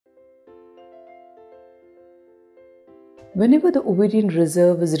Whenever the ovarian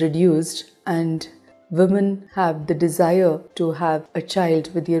reserve is reduced and women have the desire to have a child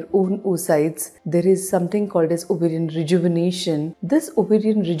with their own oocytes, there is something called as ovarian rejuvenation. This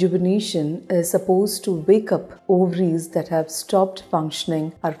ovarian rejuvenation is supposed to wake up ovaries that have stopped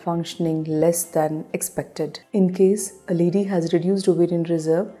functioning or functioning less than expected. In case a lady has reduced ovarian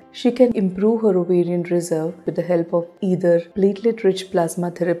reserve, she can improve her ovarian reserve with the help of either platelet-rich plasma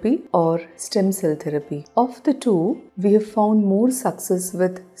therapy or stem cell therapy. Of the two, we have found more success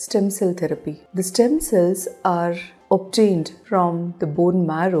with stem cell therapy. The stem cells are obtained from the bone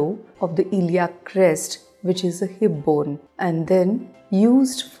marrow of the iliac crest, which is a hip bone, and then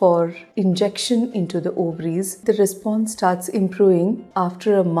used for injection into the ovaries. The response starts improving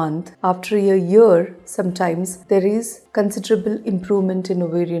after a month. After a year, sometimes there is considerable improvement in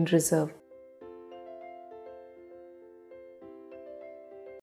ovarian reserve.